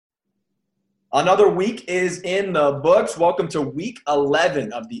Another week is in the books. Welcome to week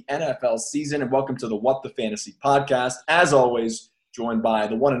 11 of the NFL season, and welcome to the What the Fantasy podcast. As always, joined by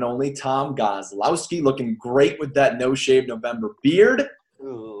the one and only Tom Gozlowski, looking great with that no-shave November beard.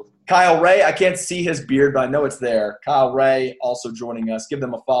 Ooh. Kyle Ray, I can't see his beard, but I know it's there. Kyle Ray also joining us. Give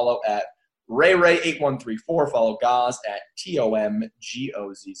them a follow at RayRay8134. Follow Goz at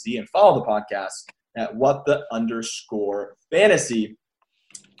TOMGOZZ, and follow the podcast at _fantasy.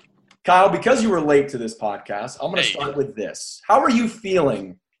 Kyle, because you were late to this podcast, I'm going to start with this. How are you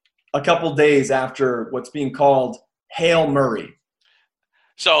feeling a couple days after what's being called Hail Murray?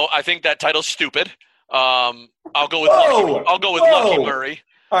 So I think that title's stupid. I'll go with Lucky Murray.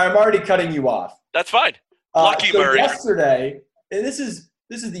 All right, I'm already cutting you off. That's fine. Lucky Murray. Yesterday, and this is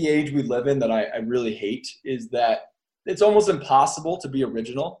the age we live in that I really hate, is that it's almost impossible to be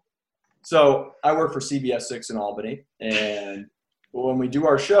original. So I work for CBS 6 in Albany, and when we do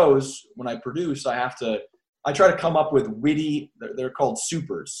our shows, when I produce, I try to come up with witty, they're called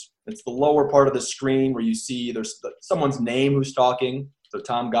supers. It's the lower part of the screen where you see there's someone's name who's talking. So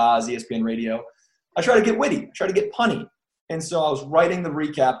Tom Goz, ESPN Radio. I try to get witty. I try to get punny. And so I was writing the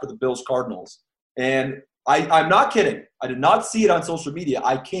recap for the Bills-Cardinals. And I'm not kidding. I did not see it on social media.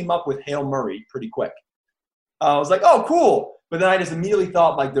 I came up with Hail Murray pretty quick. I was like, oh, cool. But then I just immediately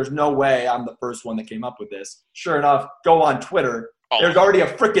thought, like, there's no way I'm the first one that came up with this. Sure enough, go on Twitter. There's already a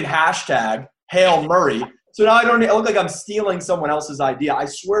freaking hashtag, Hail Murray. So now I look like I'm stealing someone else's idea. I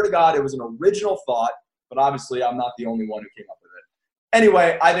swear to God, it was an original thought, but obviously I'm not the only one who came up with it.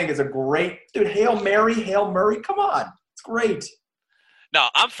 Anyway, I think it's a great – dude, Hail Murray, come on. It's great. No,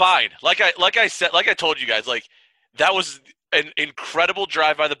 I'm fine. Like I said, like I told you guys, like that was an incredible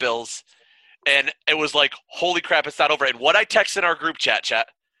drive by the Bills, and it was like, holy crap, it's not over. And what I texted in our group chat,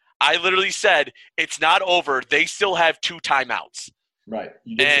 I literally said, it's not over. They still have 2 timeouts. Right.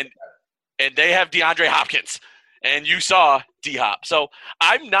 And they have DeAndre Hopkins. And you saw D-Hop. So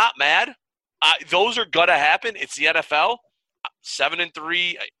I'm not mad. Those are going to happen. It's the NFL.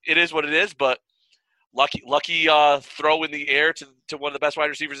 7-3, it is what it is. But lucky throw in the air to one of the best wide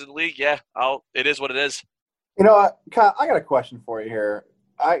receivers in the league. Yeah, it is what it is. You know, Kyle, I got a question for you here.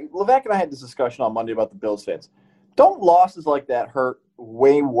 Levac and I had this discussion on Monday about the Bills fans. Don't losses like that hurt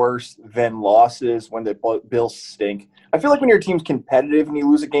way worse than losses when the Bills stink? I feel like when your team's competitive and you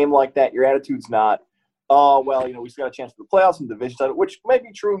lose a game like that, your attitude's not, oh, well, we still got a chance for the playoffs and division title, which may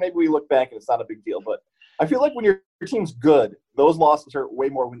be true. Maybe we look back and it's not a big deal. But I feel like when your team's good, those losses hurt way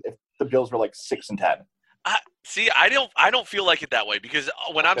more if the Bills were like 6-10. See, I don't feel like it that way, because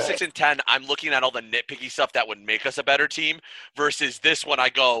when I'm 6-10, I'm looking at all the nitpicky stuff that would make us a better team versus this one. I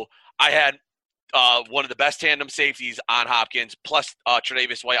had one of the best tandem safeties on Hopkins, plus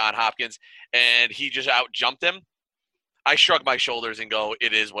Tre'Davious White on Hopkins, and he just out-jumped him. I shrug my shoulders and go,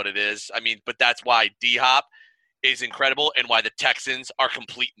 it is what it is. I mean, but that's why D-Hop is incredible and why the Texans are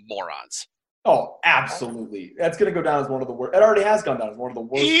complete morons. Oh, absolutely. That's going to go down as one of the worst. It already has gone down as one of the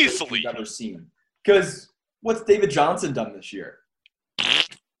worst easily we've ever seen. Because what's David Johnson done this year?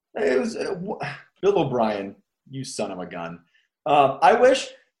 It was Bill O'Brien, you son of a gun. I wish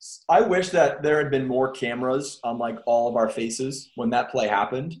that there had been more cameras on, like, all of our faces when that play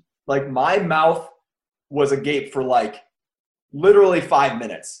happened. Like, my mouth was agape for, like, literally 5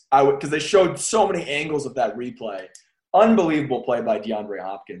 minutes. Because they showed so many angles of that replay. Unbelievable play by DeAndre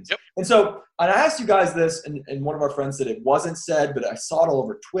Hopkins. Yep. And so, and I asked you guys this, and one of our friends said it wasn't said, but I saw it all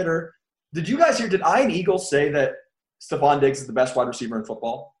over Twitter. Did you guys hear, did Ian Eagle say that Stephon Diggs is the best wide receiver in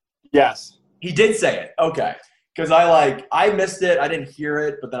football? Yes. He did say it. Okay. Because I missed it. I didn't hear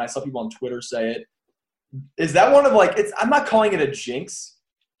it, but then I saw people on Twitter say it. Is that one of, like, I'm not calling it a jinx,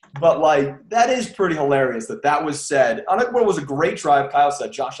 but, like, that is pretty hilarious that was said. On what was a great drive, Kyle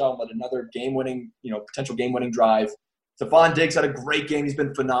said, Josh Allen led another game-winning, potential game-winning drive. Stephon Diggs had a great game. He's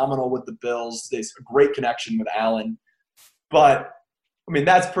been phenomenal with the Bills. There's a great connection with Allen. But, I mean,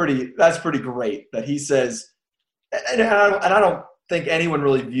 that's pretty great that he says, and I don't think anyone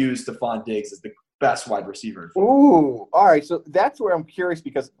really views Stephon Diggs as the best wide receiver. Ooh, all right. So that's where I'm curious,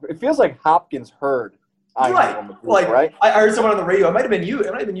 because it feels like Hopkins heard. Right. I heard someone on the radio. It might have been you.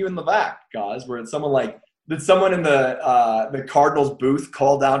 It might have been you in the back, guys, where it's someone did someone in the Cardinals booth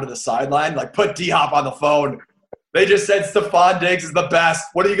call down to the sideline, like, put D-Hop on the phone? They just said Stephon Diggs is the best.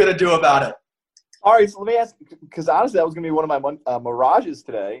 What are you going to do about it? All right, so let me ask, because honestly, that was going to be one of my mirages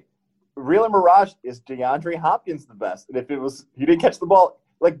today. Real mirage, is DeAndre Hopkins the best? And if he didn't catch the ball,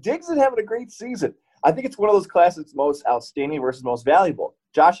 like, Diggs is having a great season. I think it's one of those classics, most outstanding versus most valuable.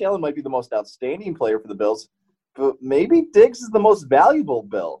 Josh Allen might be the most outstanding player for the Bills, but maybe Diggs is the most valuable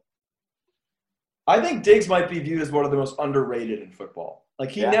Bill. I think Diggs might be viewed as one of the most underrated in football. Like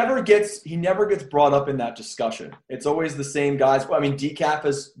he never gets brought up in that discussion. It's always the same guys. I mean, DCAF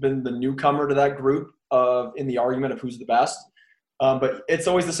has been the newcomer to that group in the argument of who's the best. But it's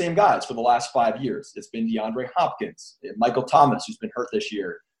always the same guys for the last 5 years. It's been DeAndre Hopkins, Michael Thomas, who's been hurt this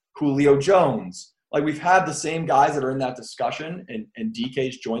year, Julio Jones. Like we've had the same guys that are in that discussion, and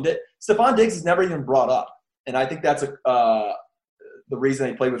DK's joined it. Stephon Diggs is never even brought up, and I think that's the reason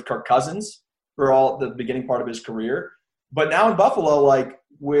he played with Kirk Cousins for all the beginning part of his career. But now in Buffalo, like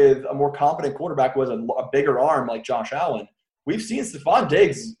with a more competent quarterback with a bigger arm like Josh Allen, we've seen Stephon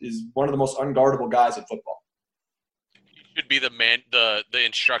Diggs is one of the most unguardable guys in football. Should be the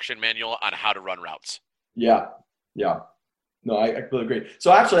instruction manual on how to run routes. Yeah. No, I completely agree.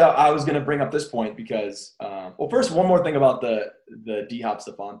 So actually, I was going to bring up this point because, first, one more thing about the D-Hop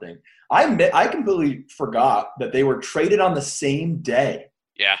Stephon thing. I completely forgot that they were traded on the same day.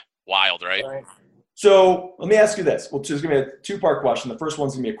 Yeah, wild, right? So let me ask you this. Well, it's going to be a two-part question. The first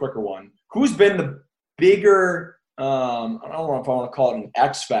one's going to be a quicker one. Who's been the bigger, I don't know if I want to call it an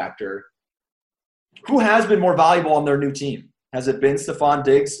X factor, who has been more valuable on their new team? Has it been Stephon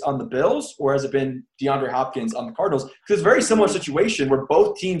Diggs on the Bills, or has it been DeAndre Hopkins on the Cardinals? Because it's a very similar situation where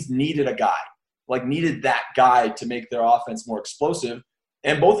both teams needed a guy, needed that guy to make their offense more explosive,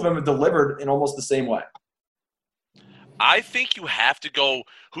 and both of them have delivered in almost the same way. I think you have to go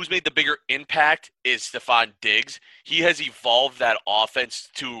who's made the bigger impact is Stephon Diggs. He has evolved that offense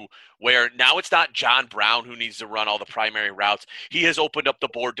to where now it's not John Brown who needs to run all the primary routes. He has opened up the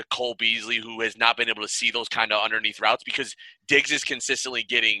board to Cole Beasley, who has not been able to see those kind of underneath routes because Diggs is consistently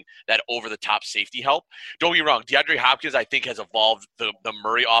getting that over-the-top safety help. Don't get me wrong. DeAndre Hopkins, I think, has evolved the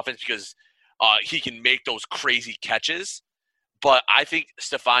Murray offense because he can make those crazy catches. But I think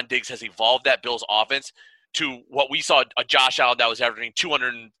Stephon Diggs has evolved that Bills offense to what we saw, a Josh Allen that was averaging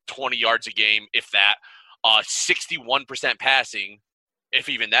 220 yards a game, if that, 61% passing, if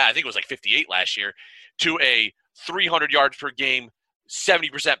even that. I think it was like 58 last year, to a 300 yards per game,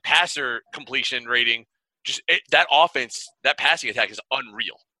 70% passer completion rating. That offense, that passing attack is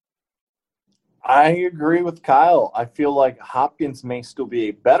unreal. I agree with Kyle. I feel like Hopkins may still be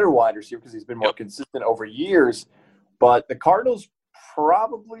a better wide receiver because he's been more consistent over years, but the Cardinals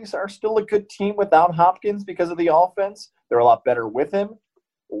probably are still a good team without Hopkins because of the offense. They're a lot better with him.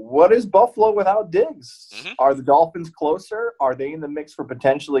 What is Buffalo without Diggs? Mm-hmm. Are the Dolphins closer? Are they in the mix for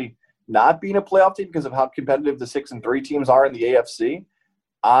potentially not being a playoff team because of how competitive the 6-3 teams are in the AFC?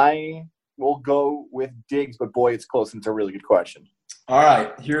 I will go with Diggs, but boy, it's close, and it's a really good question. All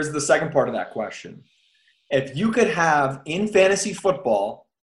right, here's the second part of that question. If you could have, in fantasy football,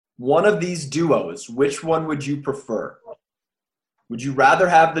 one of these duos, which one would you prefer? Would you rather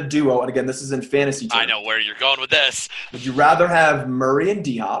have the duo, and again, this is in fantasy terms. I know where you're going with this. Would you rather have Murray and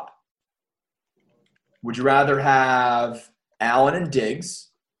D-Hop? Would you rather have Allen and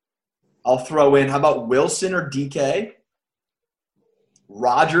Diggs? I'll throw in, how about Wilson or DK?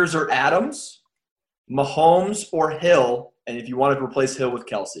 Rodgers or Adams? Mahomes or Hill? And if you wanted to replace Hill with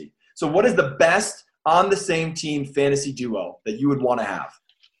Kelsey. So what is the best on the same team fantasy duo that you would want to have?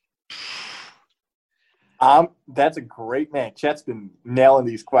 That's a great man. Chet's been nailing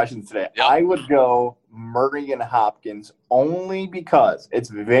these questions today. Yep. I would go Murray and Hopkins only because it's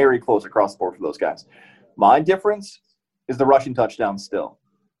very close across the board for those guys. My difference is the rushing touchdown still.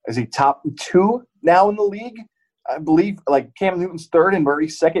 Is he top 2 now in the league? I believe like Cam Newton's 3rd and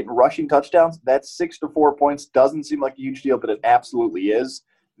Murray's 2nd in rushing touchdowns. That's 6 to 4 points. Doesn't seem like a huge deal, but it absolutely is.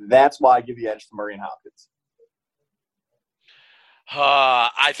 That's why I give the edge to Murray and Hopkins.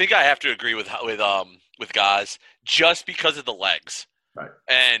 I think I have to agree with guys just because of the legs, right?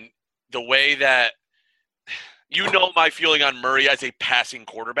 And the way that my feeling on Murray as a passing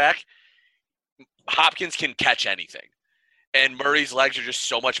quarterback. Hopkins can catch anything, and Murray's legs are just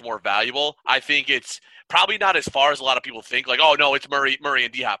so much more valuable. I think it's probably not as far as a lot of people think. Like, oh no, it's Murray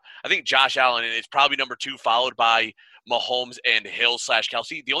and D-Hop. I think Josh Allen is probably number 2, followed by Mahomes and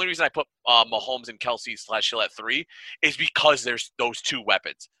Hill/Kelsey. The only reason I put Mahomes and Kelsey/Hill at 3 is because there's those 2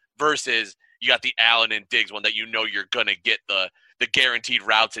 weapons versus you got the Allen and Diggs one that you're going to get the guaranteed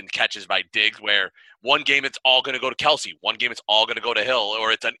routes and catches by Diggs, where one game it's all going to go to Kelsey, one game it's all going to go to Hill,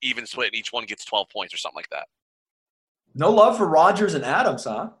 or it's an even split and each one gets 12 points or something like that. No love for Rodgers and Adams,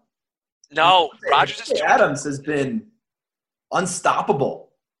 huh? No, Adams has been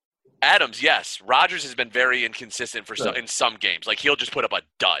unstoppable. Adams, yes. Rodgers has been very inconsistent in some games. Like, he'll just put up a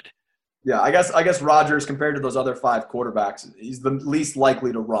dud. Yeah, I guess Rodgers, compared to those other 5 quarterbacks, he's the least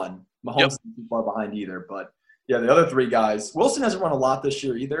likely to run. Mahomes isn't too far behind either. But, yeah, the other 3 guys. Wilson hasn't run a lot this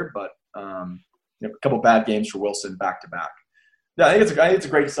year either, but a couple bad games for Wilson back-to-back. Yeah, I think it's a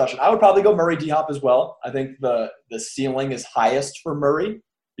great discussion. I would probably go Murray D-Hop as well. I think the ceiling is highest for Murray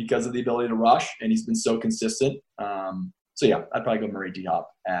because of the ability to rush, and he's been so consistent. So yeah, I'd probably go Murray D-Hop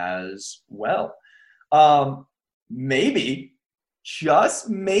as well. Maybe, just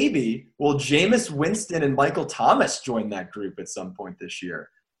maybe, will Jameis Winston and Michael Thomas join that group at some point this year?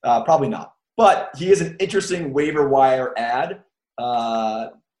 Probably not. But he is an interesting waiver wire ad.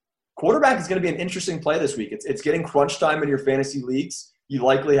 Quarterback is going to be an interesting play this week. It's getting crunch time in your fantasy leagues. You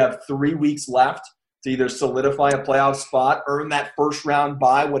likely have 3 weeks left to either solidify a playoff spot, earn that first-round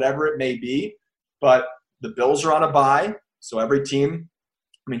bye, whatever it may be. But the Bills are on a bye, so every team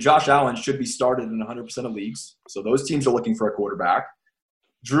 – Josh Allen should be started in 100% of leagues. So those teams are looking for a quarterback.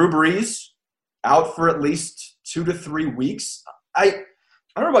 Drew Brees, out for at least 2 to 3 weeks. I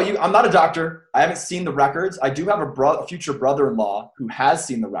don't know about you. I'm not a doctor. I haven't seen the records. I do have a future brother-in-law who has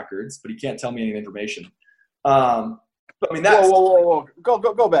seen the records, but he can't tell me any information. But that's – Whoa.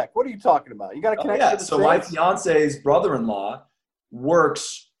 Go back. What are you talking about? You got to connect to the So my fiance's brother-in-law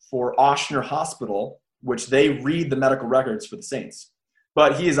works for Ochsner Hospital, which they read the medical records for the Saints.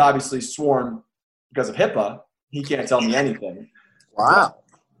 But he is obviously sworn because of HIPAA. He can't tell me anything. Wow.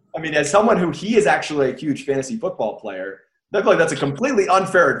 As someone who he is actually a huge fantasy football player, I feel like that's a completely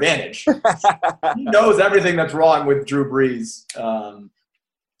unfair advantage. He knows everything that's wrong with Drew Brees.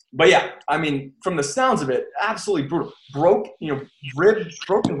 But yeah, from the sounds of it, absolutely brutal. Broken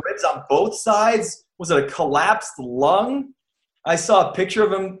ribs on both sides. Was it a collapsed lung? I saw a picture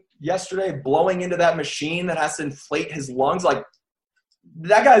of him yesterday blowing into that machine that has to inflate his lungs.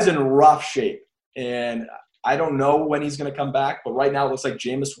 That guy's in rough shape, and I don't know when he's going to come back, but right now it looks like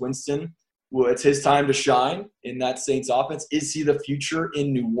Jameis Winston, it's his time to shine in that Saints offense. Is he the future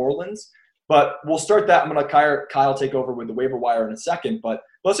in New Orleans? But we'll start that. I'm going to let Kyle take over with the waiver wire in a second, but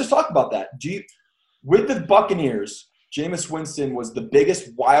let's just talk about that. With the Buccaneers, Jameis Winston was the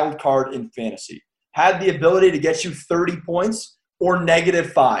biggest wild card in fantasy. Had the ability to get you 30 points or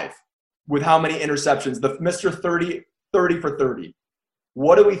 -5 with how many interceptions? The Mr. 30 for 30.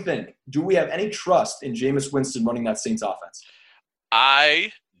 What do we think? Do we have any trust in Jameis Winston running that Saints offense?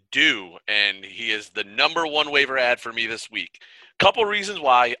 I do, and he is the number one waiver ad for me this week. Couple reasons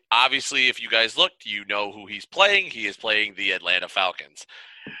why. Obviously, if you guys looked, you know who he's playing. He is playing the Atlanta Falcons.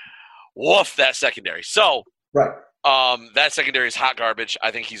 Woof, that secondary. So, right. That secondary is hot garbage. I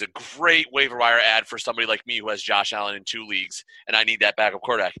think he's a great waiver wire ad for somebody like me who has Josh Allen in 2 leagues, and I need that backup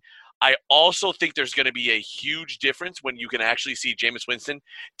quarterback. I also think there's going to be a huge difference when you can actually see Jameis Winston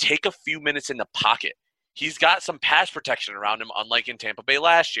take a few minutes in the pocket. He's got some pass protection around him, unlike in Tampa Bay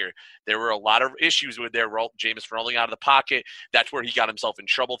last year. There were a lot of issues with Jameis rolling out of the pocket. That's where he got himself in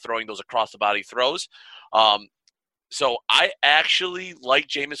trouble, throwing those across-the-body throws. So I actually like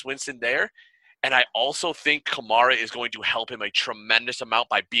Jameis Winston there, and I also think Kamara is going to help him a tremendous amount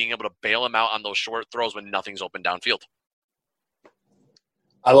by being able to bail him out on those short throws when nothing's open downfield.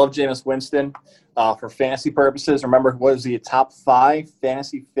 I love Jameis Winston for fantasy purposes. Remember, was he a top 5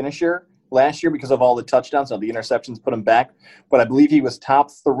 fantasy finisher last year because of all the touchdowns? Now, the interceptions put him back, but I believe he was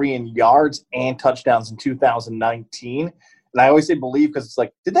top 3 in yards and touchdowns in 2019. And I always say believe because it's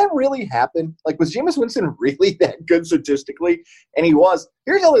like, did that really happen? Was Jameis Winston really that good statistically? And he was.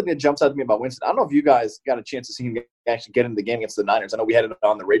 Here's the other thing that jumps out to me about Winston. I don't know if you guys got a chance to see him actually get into the game against the Niners. I know we had it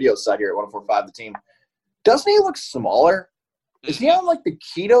on the radio side here at 104.5 The Team. Doesn't he look smaller? Is he on the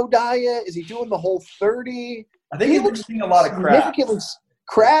keto diet? Is he doing the whole 30? I think he's eating a lot of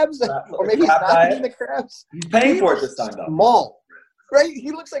crabs, or maybe he's not eating the crabs. He's paying for it this time, though. Small, right? He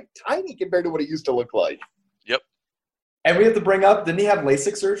looks tiny compared to what he used to look like. Yep. And we have to bring up, didn't he have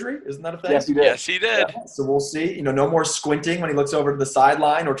LASIK surgery? Isn't that a thing? Yes, he did. Yes, he did. Yeah, so we'll see. No more squinting when he looks over to the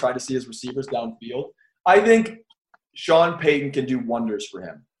sideline or trying to see his receivers downfield. I think Sean Payton can do wonders for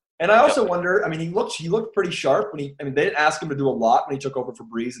him. And I also wonder, he looked pretty sharp when they didn't ask him to do a lot when he took over for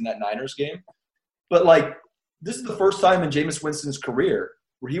Breeze in that Niners game. But, this is the first time in Jameis Winston's career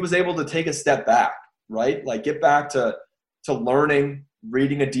where he was able to take a step back, right? Get back to learning,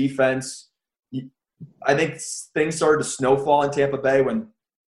 reading a defense. I think things started to snowfall in Tampa Bay when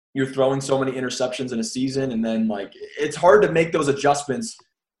you're throwing so many interceptions in a season. And then, it's hard to make those adjustments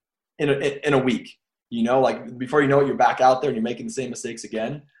in a week. Before you know it, you're back out there and you're making the same mistakes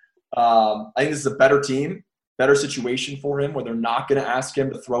again. I think this is a better team, better situation for him where they're not going to ask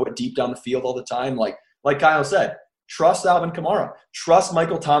him to throw it deep down the field all the time. Like Kyle said, trust Alvin Kamara. Trust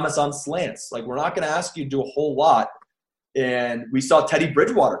Michael Thomas on slants. We're not going to ask you to do a whole lot. And we saw Teddy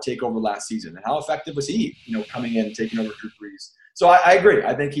Bridgewater take over last season. And how effective was he, coming in and taking over Drew Brees? So I agree.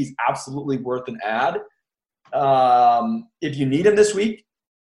 I think he's absolutely worth an ad. If you need him this week,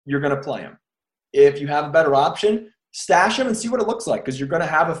 you're going to play him. If you have a better option, stash him and see what it looks like, because you're going to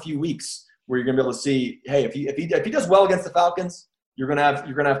have a few weeks where you're going to be able to see, hey, if he does well against the Falcons, you're going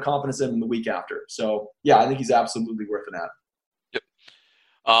to have confidence in him the week after. So yeah, I think he's absolutely worth an ad.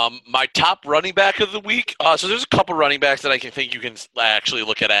 My top running back of the week. So there's a couple running backs that I can think you can actually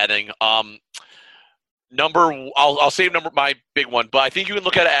look at adding. I'll save my big one, but I think you can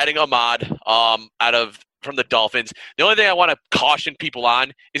look at adding Ahmad from the Dolphins. The only thing I want to caution people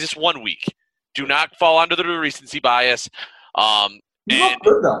on is this 1 week. Do not fall under the recency bias. He looked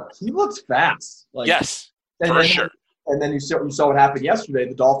good though. He looks fast. Yes, for sure. And then you saw what happened yesterday.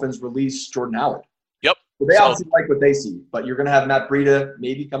 The Dolphins released Jordan Howard. Yep. So they obviously like what they see, but you're going to have Matt Breida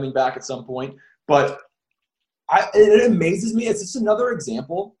maybe coming back at some point. But it amazes me. It's just another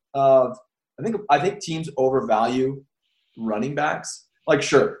example of I think teams overvalue running backs. Like,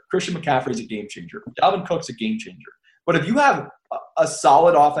 sure, Christian McCaffrey's a game changer. Dalvin Cook's a game changer. But if you have a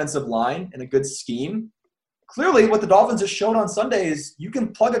solid offensive line and a good scheme, clearly what the Dolphins just showed on Sunday is you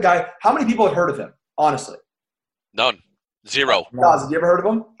can plug a guy. How many people have heard of him, honestly? None. Zero. Have you ever heard of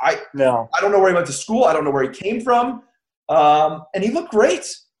him? No. I don't know where he went to school. I don't know where he came from. And he looked great.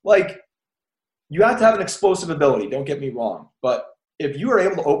 Like, you have to have an explosive ability. Don't get me wrong. But if you are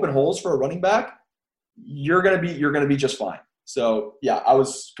able to open holes for a running back, you're gonna be just fine. So yeah, I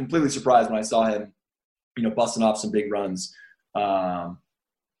was completely surprised when I saw him, busting off some big runs.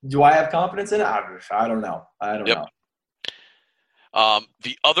 Do I have confidence in it? I don't know. I don't know.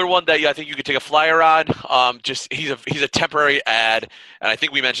 The other one that I think you could take a flyer on, he's a temporary ad, and I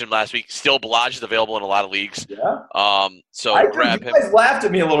think we mentioned last week. Still, Balaj is available in a lot of leagues. Yeah. So grab him. You guys laughed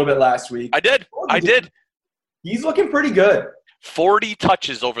at me a little bit last week. I did. He's looking pretty good. 40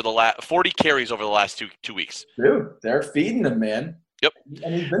 carries over the last 2 weeks. Dude, they're feeding him, man. Yep.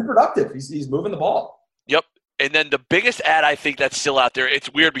 And he's been productive. He's moving the ball. Yep. And then the biggest ad I think that's still out there,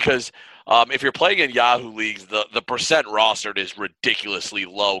 it's weird because if you're playing in Yahoo leagues, the percent rostered is ridiculously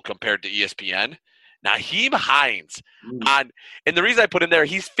low compared to ESPN. Nyheim Hines. And the reason I put him there,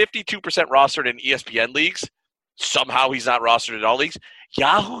 he's 52% rostered in ESPN leagues. Somehow he's not rostered in all leagues.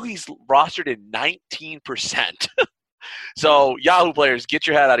 Yahoo, he's rostered in 19%. So Yahoo players, get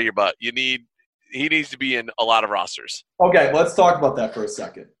your head out of your butt. He needs to be in a lot of rosters. Okay, let's talk about that for a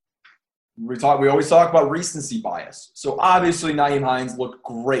second. We always talk about recency bias. So obviously Nyheim Hines looked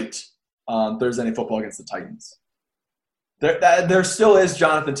great on Thursday Night Football against the Titans. There still is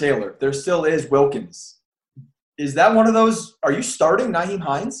Jonathan Taylor. There still is Wilkins. Is that one of those? Are you starting Nyheim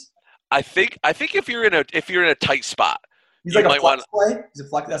Hines? I think if you're in a tight spot, he's like a flex play. He's a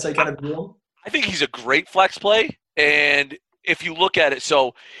flex. That's how you kind of view him. I think he's a great flex play. And if you look at it,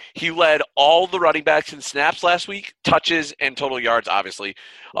 so he led all the running backs in snaps last week, touches and total yards, obviously.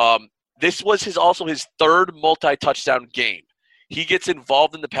 This was also his third multi-touchdown game. He gets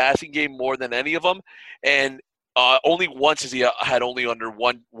involved in the passing game more than any of them, and only once has he had only under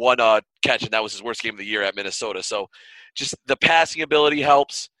one catch, and that was his worst game of the year at Minnesota. So just the passing ability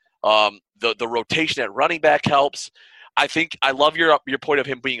helps. The rotation at running back helps. I love your point of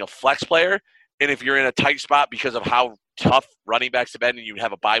him being a flex player. And if you're in a tight spot because of how tough running backs have been and you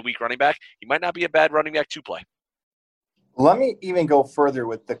have a bye week running back, he might not be a bad running back to play. Let me even go further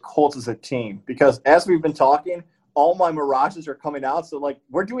with the Colts as a team, because as we've been talking, all my mirages are coming out. So,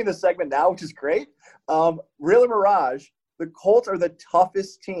 we're doing this segment now, which is great. Real mirage, the Colts are the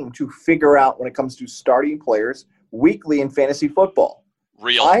toughest team to figure out when it comes to starting players weekly in fantasy football.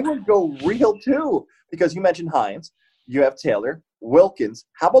 Real. I would go real, too, because you mentioned Hines. You have Taylor, Wilkins.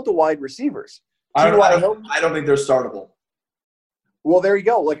 How about the wide receivers? I don't think they're startable. Well, there you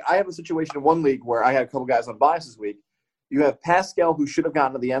go. I have a situation in one league where I had a couple guys on bias this week. You have Pascal, who should have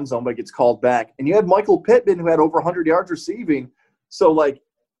gotten to the end zone, but gets called back. And you had Michael Pittman, who had over 100 yards receiving. So, I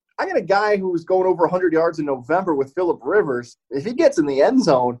got a guy who's going over 100 yards in November with Phillip Rivers. If he gets in the end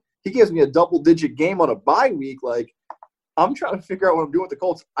zone, he gives me a double-digit game on a bye week. I'm trying to figure out what I'm doing with the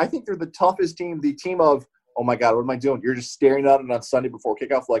Colts. I think they're the toughest team, the team of, oh, my God, what am I doing? You're just staring at it on Sunday before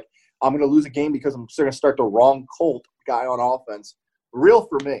kickoff. I'm going to lose a game because I'm going to start the wrong Colt guy on offense. Real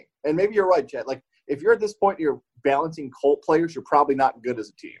for me. And maybe you're right, Chad. If you're at this point and you're balancing Colt players, you're probably not good as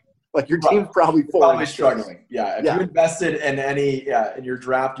a team. Your team's probably struggling. Yeah. If you invested in in your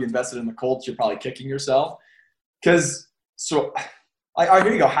draft, you invested in the Colts, you're probably kicking yourself. Here you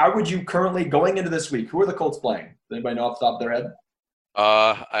go. How would you currently, going into this week, who are the Colts playing? Does anybody know off the top of their head?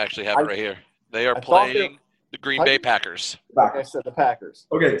 I actually have it right here. They are playing the Green Bay Packers. Like I said, the Packers.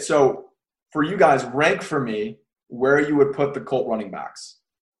 Okay, so for you guys, rank for me where you would put the Colt running backs.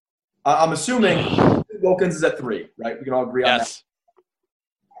 I'm assuming Wilkins is at 3, right? We can all agree on that.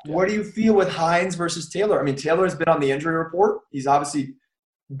 What do you feel with Hines versus Taylor? I mean, Taylor has been on the injury report. He's obviously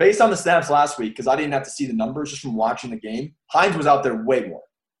based on the snaps last week, because I didn't have to see the numbers just from watching the game, Hines was out there way more.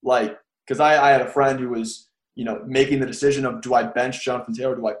 Like, because I had a friend who was, making the decision of, do I bench Jonathan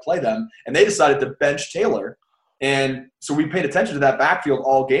Taylor, do I play them? And they decided to bench Taylor. And so we paid attention to that backfield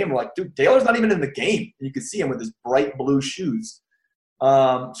all game. We're like, dude, Taylor's not even in the game. And you could see him with his bright blue shoes.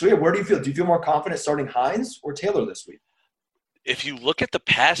 Where do you feel? Do you feel more confident starting Hines or Taylor this week? If you look at the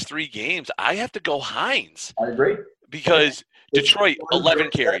past 3 games, I have to go Hines. I agree. Because Detroit,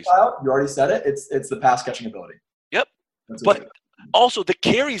 11 carries. You already said it. It's the pass catching ability. Yep. But also the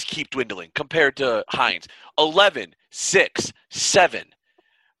carries keep dwindling compared to Hines. 11, 6, 7.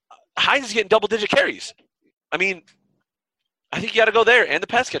 Hines is getting double-digit carries. I mean, I think you got to go there. And the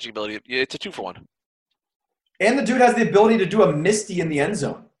pass catching ability. It's a 2-for-1. And the dude has the ability to do a Misty in the end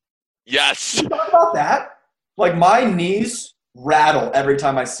zone. Yes. Can you talk about that? Like, my knees rattle every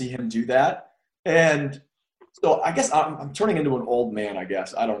time I see him do that. And so I guess I'm turning into an old man, I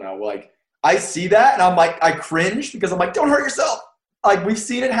guess. I don't know. Like, I see that, and I'm like, I cringe because I'm like, don't hurt yourself. Like, we've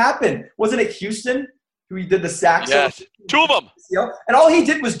seen it happen. Wasn't it Houston who he did the sack? Yes, 2 of them. And all he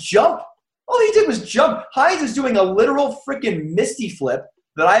did was jump. Hines is doing a literal freaking Misty flip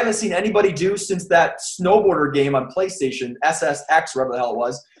that I haven't seen anybody do since that snowboarder game on PlayStation, SSX, whatever the hell it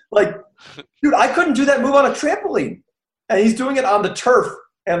was. Like, dude, I couldn't do that move on a trampoline. And he's doing it on the turf.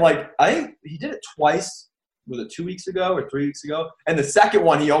 And, like, I think he did it twice. Was it 2 weeks ago or 3 weeks ago? And the second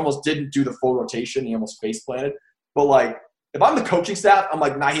one, he almost didn't do the full rotation. He almost face planted. But, like, if I'm the coaching staff, I'm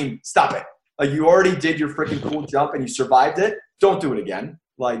like, Naheem, stop it. Like, you already did your freaking cool jump and you survived it. Don't do it again.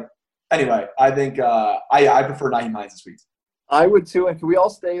 Like, anyway, I think I prefer Naheem Hines this week. I would too. And can we all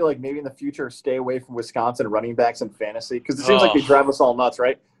stay, like, maybe in the future, stay away from Wisconsin running backs in fantasy? Because it seems like they drive us all nuts,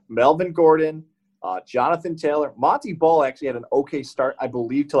 right? Melvin Gordon, Jonathan Taylor. Monty Ball actually had an okay start, I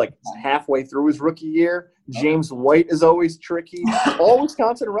believe, to like halfway through his rookie year. James White is always tricky. All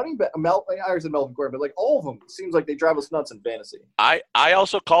Wisconsin running back, I said Melvin Gordon, but like all of them, it seems like they drive us nuts in fantasy. I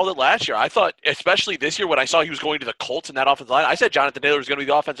also called it last year. I thought, especially this year when I saw he was going to the Colts in that offensive line, I said Jonathan Taylor was going to be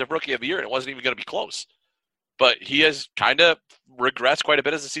the offensive rookie of the year, and it wasn't even going to be close. But he has kind of regressed quite a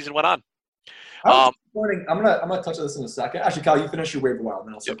bit as the season went on. I'm gonna touch on this in a second. Actually, Kyle, you finish your waiver wire, and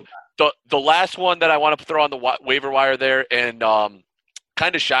then I'll circle back. The last one that I want to throw on the waiver wire there, and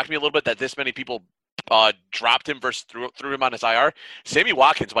kind of shocked me a little bit that this many people dropped him versus threw him on his IR. Sammy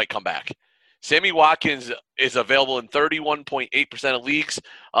Watkins might come back. Sammy Watkins is available in 31.8% of leagues.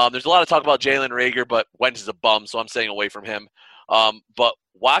 There's a lot of talk about Jalen Reagor, but Wentz is a bum, so I'm staying away from him. But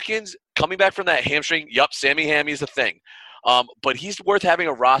Watkins coming back from that hamstring, Sammy Hammy is a thing. But he's worth having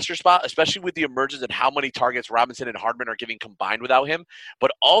a roster spot, especially with the emergence and how many targets Robinson and Hardman are giving combined without him.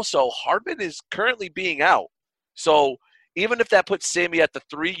 But also, Hardman is currently being out. So even if that puts Sammy at the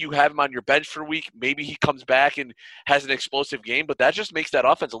 3, you have him on your bench for a week. Maybe he comes back and has an explosive game, but that just makes that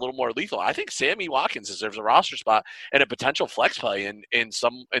offense a little more lethal. I think Sammy Watkins deserves a roster spot and a potential flex play in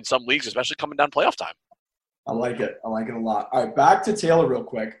some leagues, especially coming down playoff time. I like it. I like it a lot. All right, back to Taylor real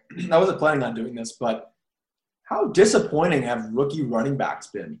quick. I wasn't planning on doing this, but how disappointing have rookie running backs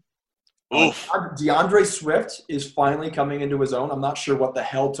been? Oof. DeAndre Swift is finally coming into his own. I'm not sure what the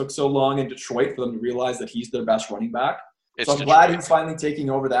hell took so long in Detroit for them to realize that he's their best running back. So I'm glad he's finally taking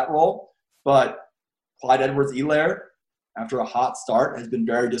over that role. But Clyde Edwards-Helaire, after a hot start, has been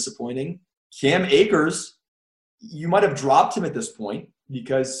very disappointing. Cam Akers, you might have dropped him at this point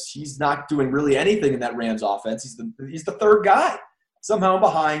because he's not doing really anything in that Rams offense. He's the third guy, somehow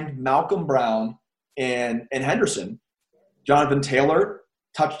behind Malcolm Brown and Henderson. Jonathan Taylor,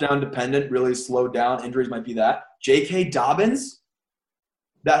 touchdown dependent, really slowed down. Injuries might be that. J.K. Dobbins,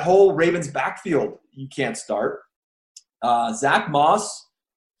 that whole Ravens backfield, you can't start. Zach Moss,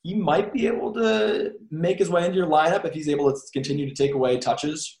 he might be able to make his way into your lineup if he's able to continue to take away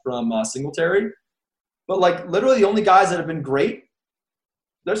touches from Singletary. But, like, literally the only guys that have been great,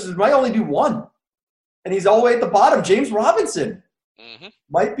 there might only be one. And he's all the way at the bottom. James Robinson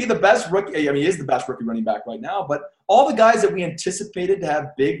might be the best rookie. I mean, he is the best rookie running back right now. But all the guys that we anticipated to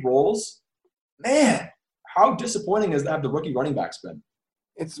have big roles, man, how disappointing have the rookie running backs been?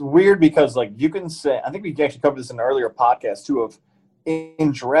 It's weird because, like, you can say – I think we actually covered this in an earlier podcast, too, of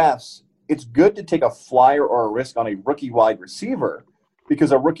in drafts, it's good to take a flyer or a risk on a rookie wide receiver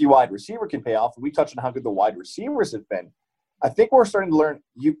because a rookie wide receiver can pay off. And we touched on how good the wide receivers have been. I think we're starting to learn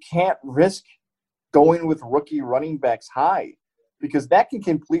you can't risk going with rookie running backs high because that can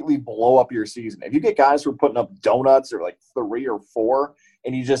completely blow up your season. If you get guys who are putting up donuts or like 3 or 4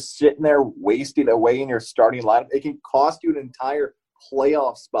 and you just sitting there wasting away in your starting lineup, it can cost you an entire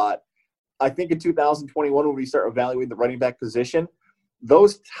playoff spot. I think in 2021 when we start evaluating the running back position,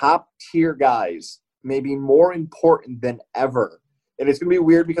 those top-tier guys may be more important than ever And it's going to be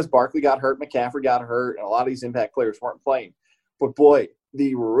weird because Barkley got hurt, McCaffrey got hurt, and a lot of these impact players weren't playing. But, boy,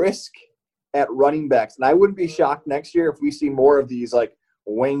 the risk at running backs, and I wouldn't be shocked next year if we see more of these, like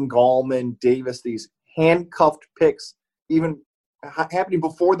Wayne Gallman, Davis, these handcuffed picks even happening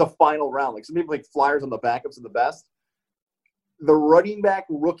before the final round. Like some people like flyers on the backups of the best. The running back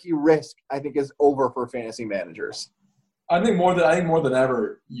rookie risk, I think, is over for fantasy managers. I think more than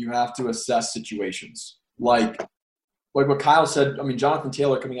ever, you have to assess situations. Like what Kyle said, I mean, Jonathan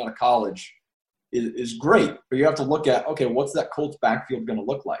Taylor coming out of college is great, but you have to look at, okay, what's that Colts backfield going to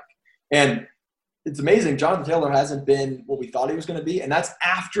look like? And it's amazing. Jonathan Taylor hasn't been what we thought he was going to be, and that's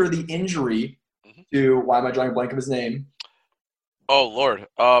after the injury to, why am I drawing a blank of his name? Oh, Lord.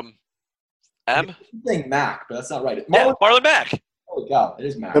 M? I'm saying Mac, but that's not right. Marlon Mack. Holy cow, it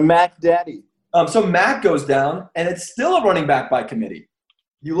is Mac. The Mac Daddy. So Mac goes down, and it's still a running back by committee.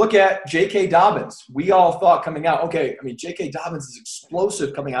 You look at J.K. Dobbins. We all thought coming out, okay, I mean, J.K. Dobbins is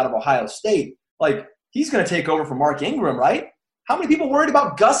explosive coming out of Ohio State. Like, he's going to take over for Mark Ingram, right? How many people worried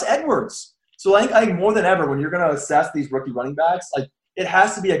about Gus Edwards? So I think more than ever, when you're going to assess these rookie running backs, like, it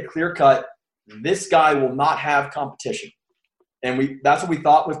has to be a clear cut. This guy will not have competition. And that's what we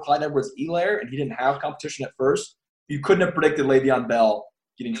thought with Clyde Edwards-Helaire, and he didn't have competition at first. You couldn't have predicted Le'Veon Bell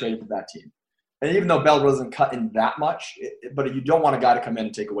getting traded to that team. And even though Bell wasn't cut in that much, but you don't want a guy to come in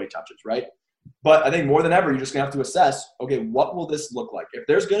and take away touches, right? But I think more than ever, you're just going to have to assess, okay, what will this look like? If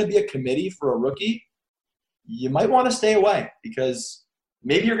there's going to be a committee for a rookie, you might want to stay away because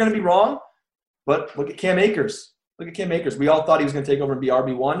maybe you're going to be wrong, but look at Cam Akers. Look at Cam Akers. We all thought he was going to take over and be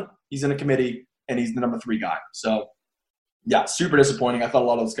RB1. He's in a committee, and he's the number 3 guy. So, yeah, super disappointing. I thought a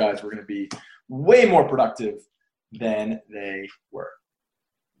lot of those guys were going to be way more productive than they were.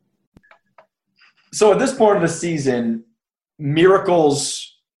 So at this point of the season,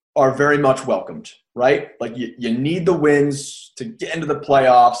 miracles are very much welcomed, right? Like you need the wins to get into the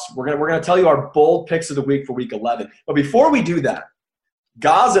playoffs. We're gonna tell you our bold picks of the week for week 11. But before we do that,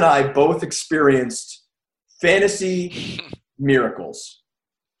 Gaz and I both experienced fantasy miracles.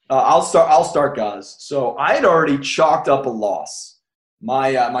 I'll start, Gaz. So I had already chalked up a loss.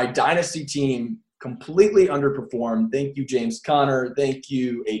 My dynasty team completely underperformed. Thank you, James Conner. Thank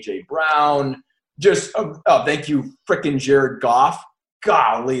you, A.J. Brown. Thank you, frickin' Jared Goff.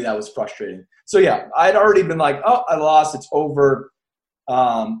 Golly, that was frustrating. So, yeah, I'd already been like, oh, I lost. It's over.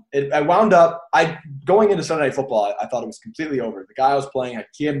 I wound up going into Sunday Night Football, I thought it was completely over. The guy I was playing had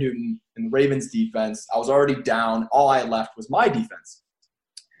Cam Newton in the Ravens defense. I was already down. All I had left was my defense.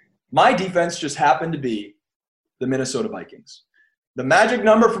 My defense just happened to be the Minnesota Vikings. The magic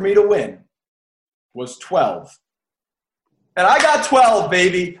number for me to win was 12. And I got 12,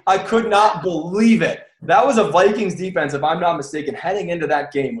 baby. I could not believe it. That was a Vikings defense, if I'm not mistaken, heading into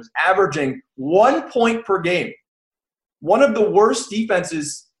that game, was averaging 1 point per game. One of the worst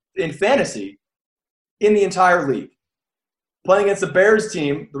defenses in fantasy in the entire league. Playing against the Bears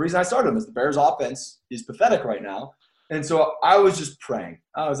team, the reason I started them is the Bears offense is pathetic right now. And so I was just praying.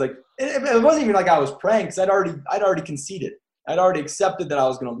 I was like, it wasn't even like I was praying because I'd already conceded. I'd already accepted that I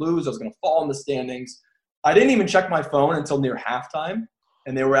was going to lose. I was going to fall in the standings. I didn't even check my phone until near halftime,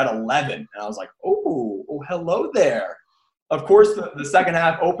 and they were at 11. And I was like, oh, hello there. Of course, the second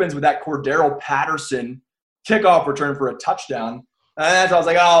half opens with that Cordero Patterson kickoff return for a touchdown. And I was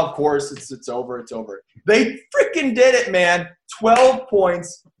like, oh, of course, it's over. It's over. They freaking did it, man. 12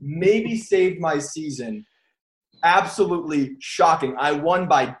 points, maybe saved my season. Absolutely shocking. I won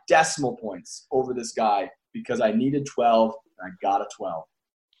by decimal points over this guy because I needed 12, and I got a 12.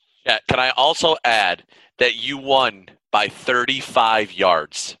 Yeah, can I also add that you won by 35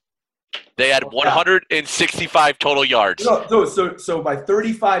 yards? They had 165 total yards. So by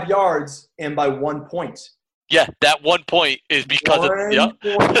 35 yards and by 1 point. Yeah, that 1 point is because of – yeah.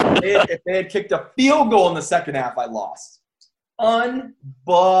 If they had kicked a field goal in the second half, I lost. Unbelievable.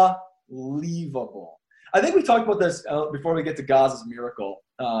 I think we talked about this before we get to Gaz's miracle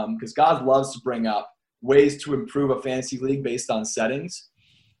because Gaz loves to bring up ways to improve a fantasy league based on settings.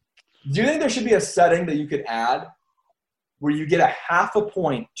 Do you think there should be a setting that you could add where you get a half a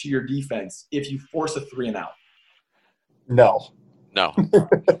point to your defense if you force a 3 and out? No.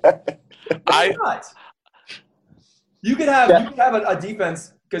 Why not? You could have a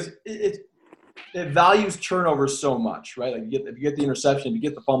defense because it values turnovers so much, right? Like if you get the interception, you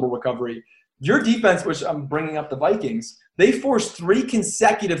get the fumble recovery. Your defense, which I'm bringing up the Vikings, they forced 3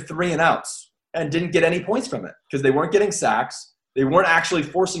 consecutive 3 and outs and didn't get any points from it because they weren't getting sacks. They weren't actually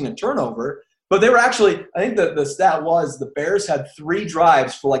forcing a turnover, but they were actually – I think the stat was the Bears had 3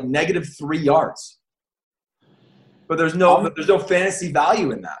 drives for like -3 yards. But there's no fantasy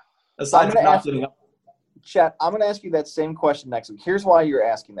value in that aside from not getting up. Chet, I'm going to ask you that same question next week. Here's why you're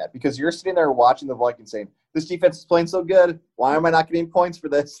asking that. Because you're sitting there watching the Vikings saying, this defense is playing so good. Why am I not getting points for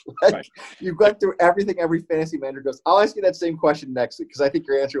this? Like, right. You've gone through everything every fantasy manager goes. I'll ask you that same question next week because I think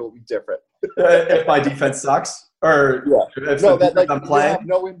your answer will be different. If my defense sucks? Or if no, that I'm playing? Have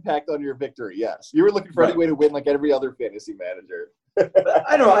no impact on your victory, yes. You were looking for any way to win like every other fantasy manager.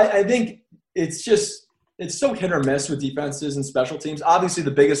 I don't know. I think it's so hit or miss with defenses and special teams. Obviously,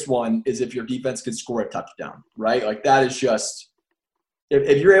 the biggest one is if your defense can score a touchdown, right? Like that is just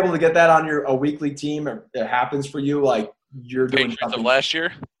if you're able to get that on a weekly team, or it happens for you, like you're doing Patriots something. Of last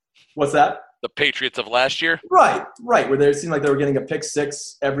year. What's that? The Patriots of last year. Right. Where they seemed like they were getting a pick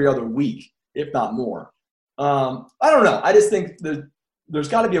six every other week, if not more. I don't know. I just think there's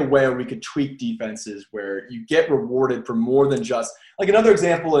got to be a way where we could tweak defenses where you get rewarded for more than just – like another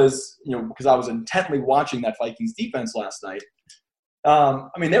example is, because I was intently watching that Vikings defense last night.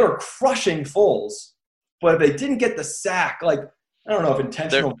 They were crushing Foles, but if they didn't get the sack, like I don't know if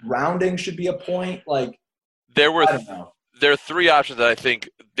intentional grounding should be a point. Like there are three options that I think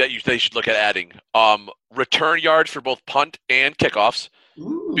that they should look at adding. Return yards for both punt and kickoffs.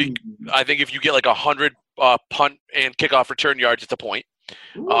 I think if you get like 100 punt and kickoff return yards, it's a point.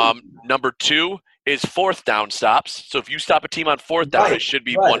 Number 2 is fourth down stops. So if you stop a team on fourth down, it should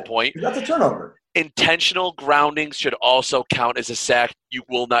be 1 point. That's a turnover. Intentional groundings should also count as a sack. You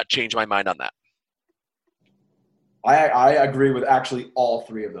will not change my mind on that. I agree with actually all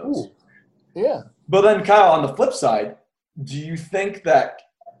three of those. Ooh. Yeah. But then, Kyle, on the flip side, do you think that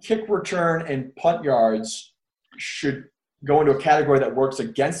kick return and punt yards should go into a category that works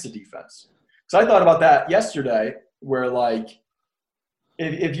against the defense? Because I thought about that yesterday where, like,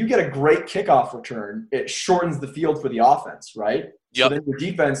 if you get a great kickoff return, it shortens the field for the offense, right? Yep. So then your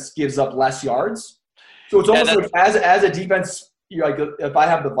defense gives up less yards. So it's almost like as a defense, like if I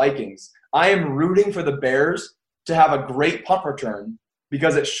have the Vikings, I am rooting for the Bears to have a great punt return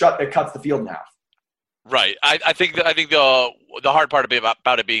because it cuts the field in half. Right. I think the hard part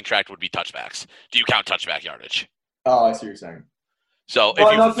about it being tracked would be touchbacks. Do you count touchback yardage? Oh, I see what you're saying. So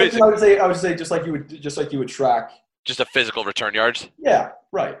I would say just like you would track just a physical return yards. Yeah,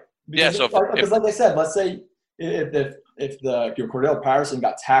 right. Because because like I said, let's say if your Cordell Patterson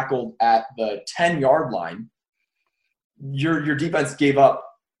got tackled at the 10-yard line, your defense gave up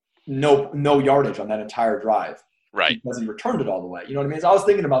no yardage on that entire drive. Right. Because he returned it all the way. You know what I mean? So I was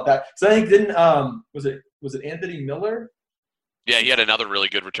thinking about that. So I think was it Anthony Miller? Yeah, he had another really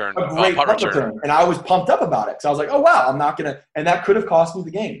good return. A great punt return. And I was pumped up about it. So I was like, oh, wow, I'm not going to – and that could have cost me the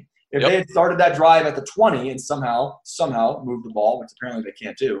game. If they had started that drive at the 20 and somehow moved the ball, which apparently they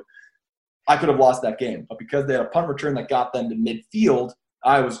can't do, I could have lost that game. But because they had a punt return that got them to midfield,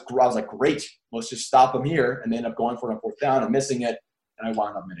 I was like, great, let's just stop them here. And they end up going for it on fourth down and missing it, and I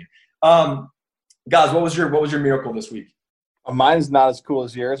wound up winning. Guys, what was your miracle this week? Mine's not as cool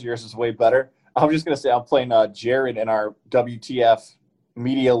as yours. Yours is way better. I'm just going to say I'm playing Jared in our WTF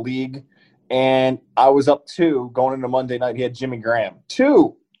Media League, and I was up 2 going into Monday night. He had Jimmy Graham.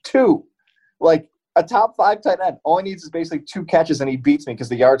 Two. Like a top 5 tight end. All he needs is basically 2 catches, and he beats me because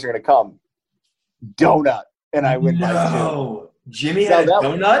the yards are going to come. Donut. And I win by 2. Jimmy had a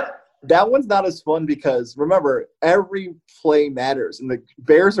donut? That one's not as fun because, remember, every play matters, and the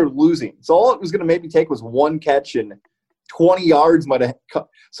Bears are losing. So all it was going to maybe take was 1 catch, and 20 yards might have come.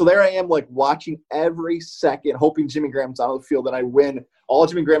 So there I am, like, watching every second, hoping Jimmy Graham's out of the field, and I win. All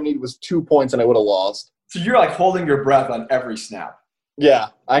Jimmy Graham needed was 2 points, and I would have lost. So you're, like, holding your breath on every snap. Yeah.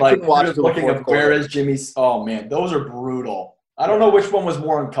 I couldn't watch it. Looking at where is Jimmy's – oh, man, those are brutal. I don't know which one was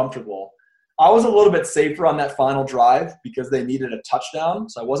more uncomfortable. I was a little bit safer on that final drive because they needed a touchdown,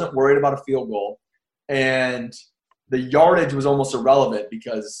 so I wasn't worried about a field goal. And the yardage was almost irrelevant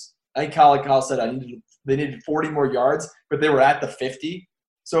because I think Kyle said they needed 40 more yards, but they were at the 50.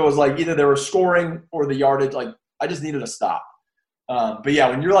 So it was like either they were scoring or the yardage. Like I just needed a stop. But, yeah,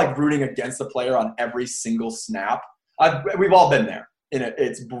 when you're, like, rooting against the player on every single snap, we've all been there, and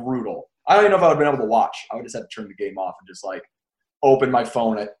it's brutal. I don't even know if I would have been able to watch. I would just have to turn the game off and just, like, open my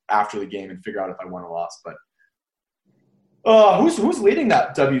phone after the game and figure out if I won or lost. But who's leading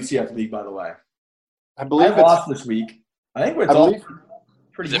that WTF league, by the way? I believe I lost this week. I think it's all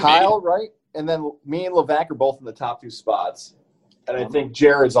pretty Kyle, right? And then me and Levac are both in the top 2 spots. And I think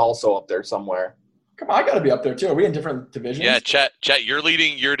Jared's also up there somewhere. Come on, I got to be up there too. Are we in different divisions? Yeah, Chet, you're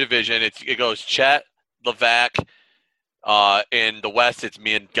leading your division. It goes Chet, Levac. In the West, it's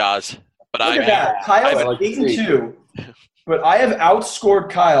me and Gaz. But Kyle's 8-2. But I have outscored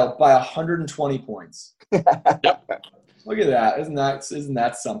Kyle by 120 points. Yep. Look at that. Isn't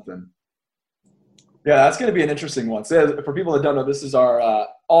that something? Yeah, that's going to be an interesting one. So for people that don't know, this is our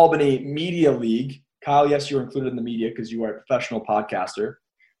Albany Media League. Kyle, yes, you're included in the media because you are a professional podcaster.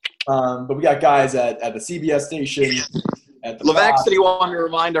 But we got guys at the CBS station, at the Levac Fox. said he wanted to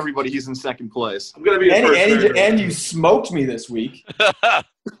remind everybody he's in second place. I'm going to be his first grader. And you smoked me this week. I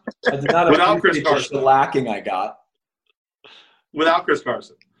did not Without appreciate Chris the shellacking I got. Without Chris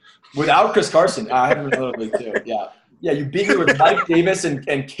Carson. Without Chris Carson. I have another league too. Yeah. Yeah, you beat me with Mike Davis and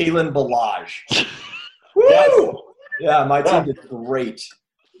Kalen Balaj. Woo! Yes. Yeah, my team did great.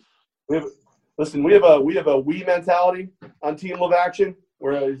 We have a we mentality on Team Love Action,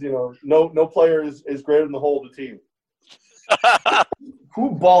 whereas no player is greater than the whole of the team.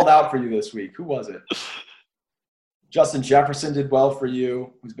 Who balled out for you this week? Who was it? Justin Jefferson did well for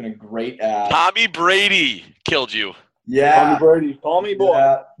you. Who's been a great ad. Tommy Brady killed you. Yeah. Tommy Brady, call me boy.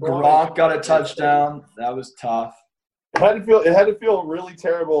 Yeah. Gronk got a touchdown. That was tough. It had to feel really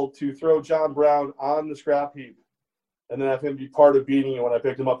terrible to throw John Brown on the scrap heap and then have him be part of beating you when I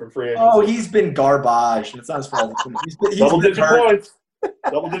picked him up in free agency. Oh, he's been garbage. It's not his fault. He's Double-digit been hurt. points.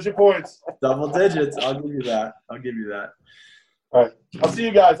 Double-digit points. Double digits. I'll give you that. All right. I'll see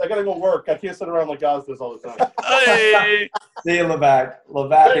you guys. I got to go work. I can't sit around like guys does all the time. Hey. See you, Levac.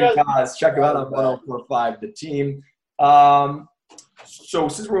 Levac and Kaz. Check them out on 104.5 The Team. So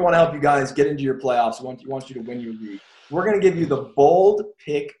since we want to help you guys get into your playoffs, we want you to win your league, we're going to give you the bold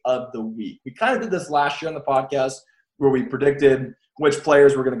pick of the week. We kind of did this last year on the podcast where we predicted which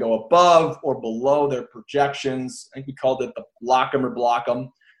players were going to go above or below their projections. I think we called it the block 'em or block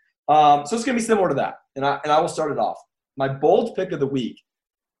 'em. So it's going to be similar to that, and I will start it off. My bold pick of the week,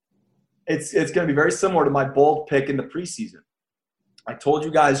 it's going to be very similar to my bold pick in the preseason. I told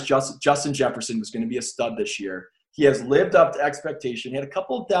you guys Justin Jefferson was going to be a stud this year. He has lived up to expectation. He had a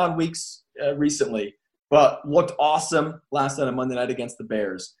couple of down weeks recently, but looked awesome last night on Monday night against the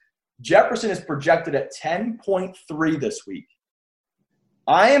Bears. Jefferson is projected at 10.3 this week.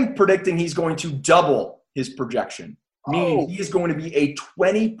 I am predicting he's going to double his projection, meaning he is going to be a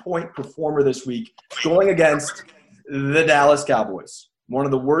 20-point performer this week going against the Dallas Cowboys, one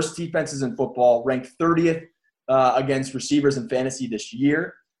of the worst defenses in football, ranked 30th against receivers in fantasy this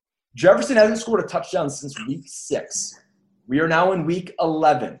year. Jefferson hasn't scored a touchdown since week 6. We are now in week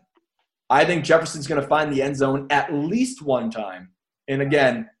 11. I think Jefferson's going to find the end zone at least one time. And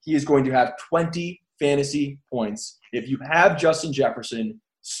again, he is going to have 20 fantasy points. If you have Justin Jefferson,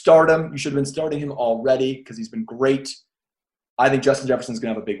 start him. You should have been starting him already because he's been great. I think Justin Jefferson's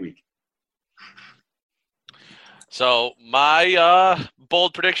going to have a big week. So my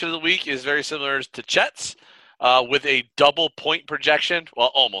bold prediction of the week is very similar to Chet's. With a double point projection,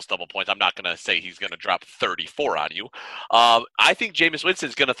 well, almost double points. I'm not going to say he's going to drop 34 on you. I think Jameis Winston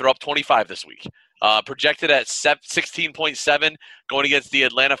is going to throw up 25 this week. Projected at 16.7 going against the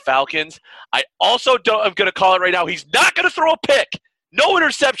Atlanta Falcons. I'm going to call it right now. He's not going to throw a pick. No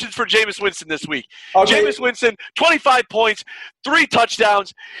interceptions for Jameis Winston this week. Okay. Jameis Winston, 25 points, 3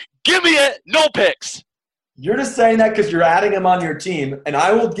 touchdowns. Give me it. No picks. You're just saying that because you're adding him on your team, and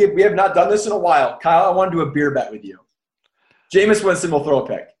I will give – we have not done this in a while. Kyle, I want to do a beer bet with you. Jameis Winston will throw a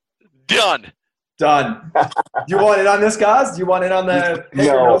pick. Done. Do you want in on this, guys? Do you want in on the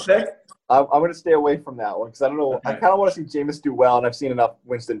pick? I'm going to stay away from that one because I don't know. Okay. I kind of want to see Jameis do well, and I've seen enough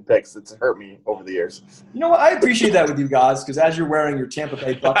Winston picks that's hurt me over the years. You know what? I appreciate that with you guys because as you're wearing your Tampa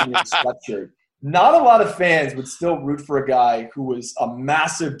Bay Buccaneers sweatshirt, not a lot of fans would still root for a guy who was a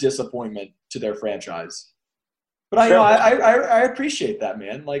massive disappointment to their franchise. But I appreciate that,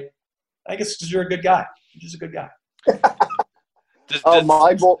 man. Like, I guess because you're a good guy. You're just a good guy.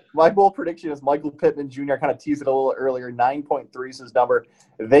 My bold prediction is Michael Pittman Jr. I kind of teased it a little earlier. 9.3 is his number.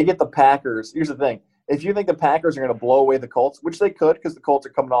 If they get the Packers, here's the thing. If you think the Packers are going to blow away the Colts, which they could because the Colts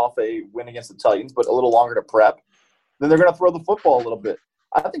are coming off a win against the Titans, but a little longer to prep, then they're going to throw the football a little bit.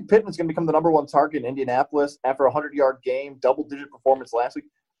 I think Pittman's going to become the number 1 target in Indianapolis after a 100-yard game, double-digit performance last week.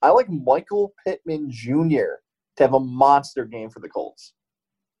 I like Michael Pittman Jr. to have a monster game for the Colts.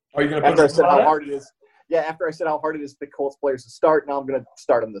 Are you going to after I said how hard it is? Yeah, after I said how hard it is for the Colts players to start, now I'm going to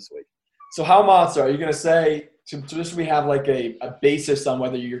start them this week. So how monster? Are you going to say so just we have like a basis on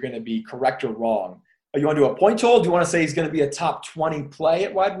whether you're going to be correct or wrong? You want to do a point total? Do you want to say he's going to be a top 20 play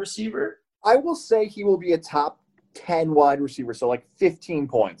at wide receiver? I will say he will be a top 10 wide receiver, so like 15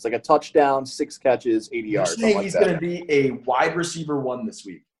 points, like a touchdown, 6 catches, 80 yards. You're saying he's going to be a wide receiver 1 this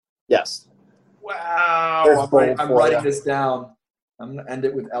week? Yes. Wow. I'm writing this down. I'm going to end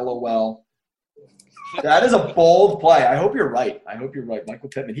it with LOL. That is a bold play. I hope you're right. Michael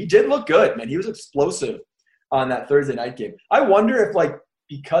Pittman. He did look good, man. He was explosive on that Thursday night game. I wonder if, like,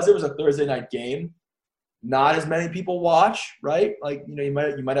 because it was a Thursday night game, not as many people watch, right? Like, you know,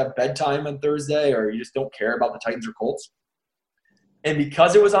 you might have bedtime on Thursday or you just don't care about the Titans or Colts. And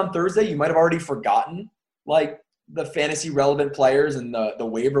because it was on Thursday, you might have already forgotten like the fantasy relevant players and the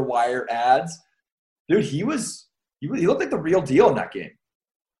waiver wire ads. Dude, he looked like the real deal in that game.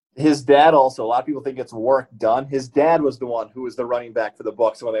 His dad also, a lot of people think it's work done. His dad was the one who was the running back for the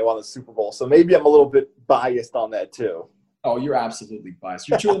Bucs when they won the Super Bowl. So maybe I'm a little bit biased on that too. Oh, you're absolutely biased.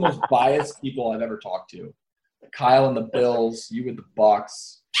 You're two of the most biased people I've ever talked to. Kyle and the Bills, you with the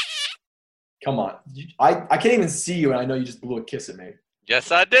Bucs. Come on. I can't even see you, and I know you just blew a kiss at me.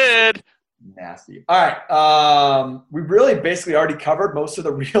 Yes, I did. Nasty. All right. We really basically already covered most of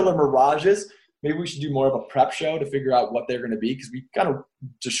the real and mirages. Maybe we should do more of a prep show to figure out what they're going to be because we kind of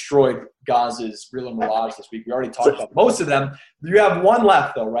destroyed Gaz's real and mirage this week. We already talked about most of them. You have one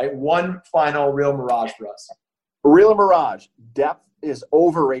left, though, right? One final real mirage for us. Real and mirage. Depth is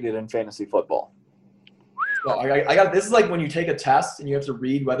overrated in fantasy football. So I got this is like when you take a test and you have to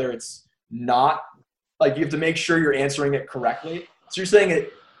read whether it's not like you have to make sure you're answering it correctly. So you're saying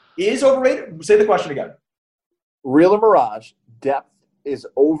it is overrated? Say the question again. Real or mirage, depth is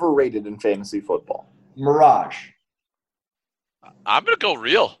overrated in fantasy football. Mirage. I'm going to go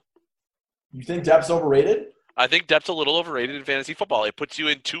real. You think depth's overrated? I think depth's a little overrated in fantasy football. It puts you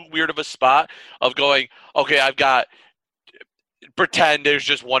in too weird of a spot of going, okay, I've got pretend there's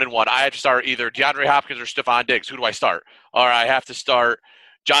just 1 and 1. I have to start either DeAndre Hopkins or Stephon Diggs. Who do I start? Or I have to start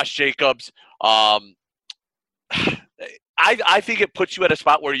Josh Jacobs. I think it puts you at a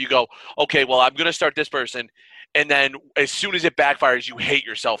spot where you go, okay, well, I'm going to start this person. And then as soon as it backfires, you hate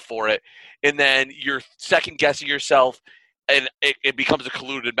yourself for it. And then you're second-guessing yourself, and it becomes a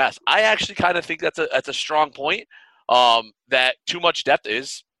colluded mess. I actually kind of think that's a strong point, that too much depth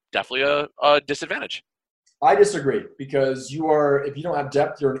is definitely a disadvantage. I disagree because if you don't have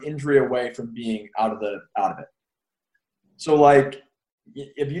depth, you're an injury away from being out of it. So, like,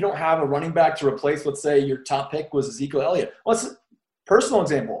 if you don't have a running back to replace, let's say your top pick was Ezekiel Elliott. Personal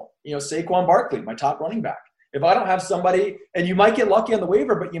example, Saquon Barkley, my top running back. If I don't have somebody, and you might get lucky on the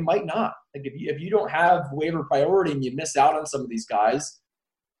waiver, but you might not. Like if you don't have waiver priority and you miss out on some of these guys,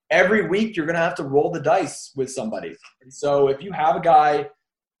 every week you're going to have to roll the dice with somebody. And so if you have a guy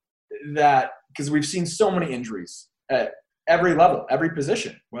because we've seen so many injuries at every level, every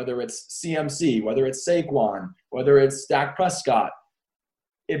position, whether it's CMC, whether it's Saquon, whether it's Dak Prescott,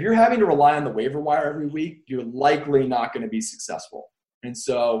 if you're having to rely on the waiver wire every week, you're likely not going to be successful. And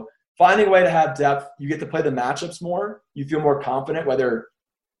so finding a way to have depth, you get to play the matchups more. You feel more confident whether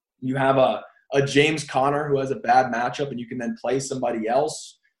you have a James Conner who has a bad matchup and you can then play somebody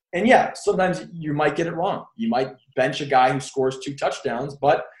else. And, yeah, sometimes you might get it wrong. You might bench a guy who scores 2 touchdowns,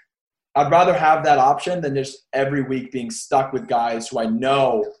 but I'd rather have that option than just every week being stuck with guys who I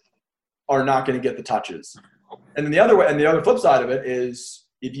know are not going to get the touches. And then the other flip side of it is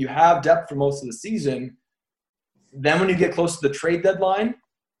if you have depth for most of the season, then when you get close to the trade deadline,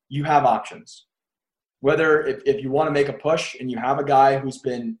 you have options. Whether if you want to make a push and you have a guy who's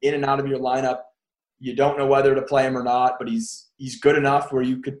been in and out of your lineup, you don't know whether to play him or not, but he's good enough where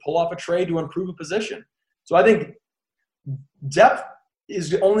you could pull off a trade to improve a position. So I think depth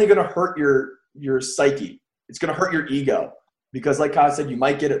is only going to hurt your psyche. It's going to hurt your ego because, like Kyle said, you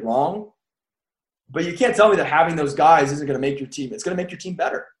might get it wrong. But you can't tell me that having those guys isn't going to make your team. It's going to make your team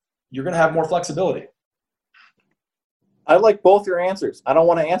better. You're going to have more flexibility. I like both your answers. I don't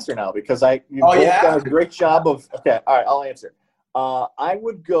want to answer now because you've both done a great job of – okay, all right, I'll answer. I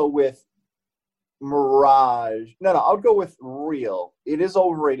would go with Mirage. No, I would go with Real. It is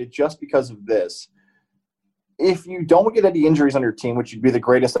overrated just because of this. If you don't get any injuries on your team, which you'd be the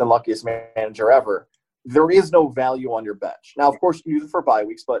greatest and luckiest manager ever, there is no value on your bench. Now, of course, you use it for bye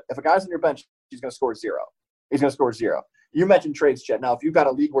weeks, but if a guy's on your bench, he's going to score 0. He's going to score 0. You mentioned trades, Chet. Now, if you've got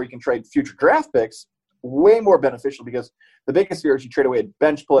a league where you can trade future draft picks, way more beneficial because the biggest fear is you trade away a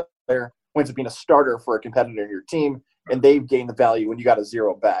bench player, who ends up being a starter for a competitor in your team, and they've gained the value when you got a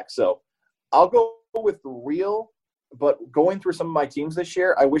 0 back. So I'll go with Real, but going through some of my teams this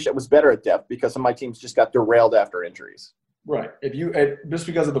year, I wish it was better at depth because some of my teams just got derailed after injuries. Right. Just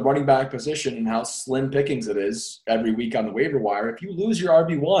because of the running back position and how slim pickings it is every week on the waiver wire, if you lose your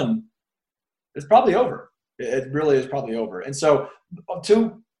RB1, it's probably over. It really is probably over. And so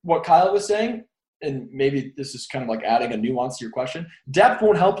to what Kyle was saying, and maybe this is kind of like adding a nuance to your question, depth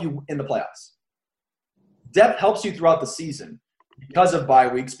won't help you in the playoffs. Depth helps you throughout the season because of bye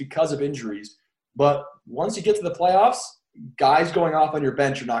weeks, because of injuries. But once you get to the playoffs, guys going off on your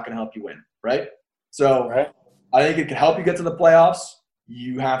bench are not going to help you win, right? So I think it can help you get to the playoffs.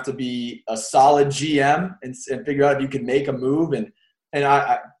 You have to be a solid GM and figure out if you can make a move. And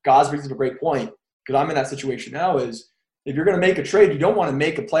Gaz brings up a great point because I'm in that situation now is if you're going to make a trade, you don't want to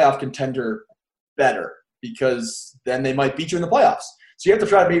make a playoff contender better. because then they might beat you in the playoffs. So you have to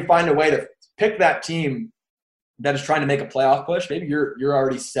try to find a way to pick that team that is trying to make a playoff push. Maybe you're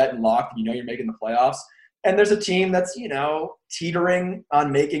already set and locked, and you know you're making the playoffs. And there's a team that's, teetering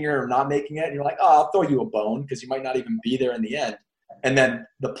on making it or not making it. And you're like, oh, I'll throw you a bone because you might not even be there in the end. And then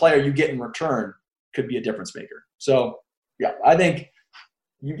the player you get in return could be a difference maker. So, yeah, I think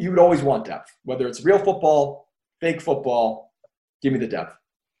you would always want depth. Whether it's real football, fake football, give me the depth.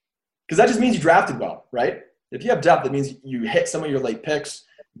 Because that just means you drafted well, right? If you have depth, that means you hit some of your late picks.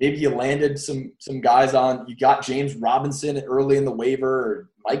 Maybe you landed some guys on. You got James Robinson early in the waiver or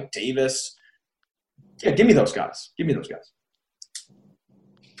Mike Davis. Yeah, give me those guys.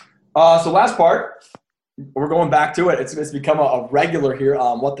 So last part, we're going back to it. It's become a regular here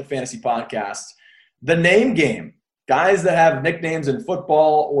on What the Fantasy Podcast. The name game. Guys that have nicknames in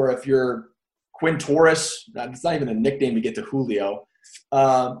football, or if you're Quintorris, it's not even a nickname to get to Julio.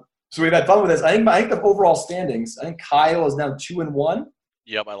 So we've had fun with this. I think the overall standings, I think Kyle is now 2-1.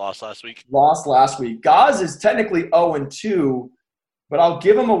 Yep, I lost last week. Gaz is technically 0-2, but I'll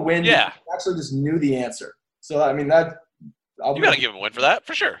give him a win. Yeah. He actually just knew the answer. So, I mean, you got to give him a win for that,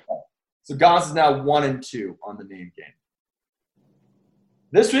 for sure. So Gaz is now 1-2 on the name game.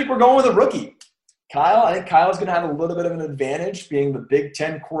 This week we're going with a rookie. Kyle, I think Kyle's going to have a little bit of an advantage being the Big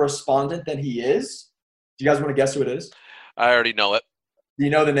Ten correspondent that he is. Do you guys want to guess who it is? I already know it. Do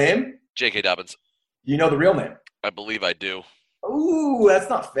you know the name? J.K. Dobbins. Do you know the real name? I believe I do. Ooh, that's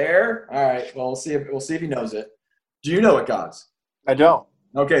not fair. All right, well, we'll see if he knows it. Do you know it, Gaz? I don't.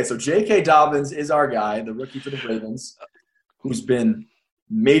 Okay, so J.K. Dobbins is our guy, the rookie for the Ravens, who's been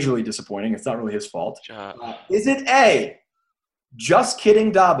majorly disappointing. It's not really his fault. Is it A, Just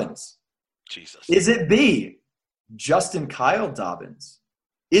Kidding Dobbins? Jesus. Is it B, Justin Kyle Dobbins?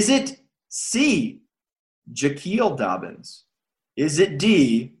 Is it C, Jaqueel Dobbins? Is it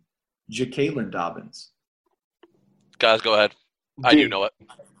D, Jacalyn Dobbins? Guys, go ahead. D. I do know it.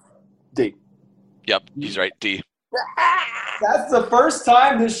 D. Yep, he's right. D. That's the first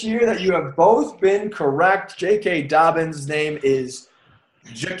time this year that you have both been correct. J.K. Dobbins' name is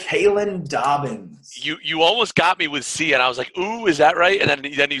Jacalyn Dobbins. You almost got me with C, and I was like, ooh, is that right? And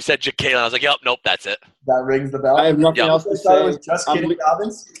then you said Jacalyn. I was like, yep, nope, that's it. That rings the bell. I have nothing else to say. Just Kidding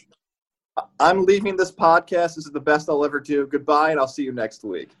Dobbins. I'm leaving this podcast. This is the best I'll ever do. Goodbye, and I'll see you next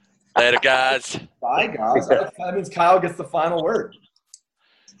week. Later, guys. Bye, guys. That means Kyle gets the final word.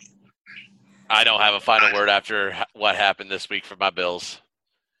 I don't have a final word after what happened this week for my Bills.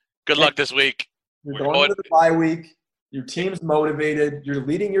 Good luck this week. You're going to the bye week. Your team's motivated. You're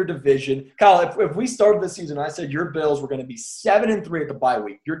leading your division. Kyle, if we started this season, I said your Bills were going to be 7-3 at the bye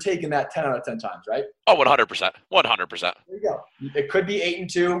week. You're taking that 10 out of 10 times, right? Oh, 100%. 100%. There you go. It could be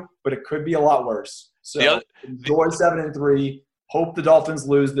 8-2, but it could be a lot worse. So enjoy 7-3. Hope the Dolphins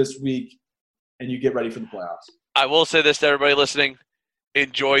lose this week, and you get ready for the playoffs. I will say this to everybody listening.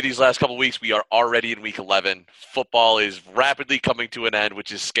 Enjoy these last couple of weeks. We are already in week 11. Football is rapidly coming to an end,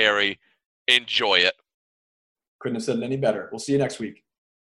 which is scary. Enjoy it. Couldn't have said it any better. We'll see you next week.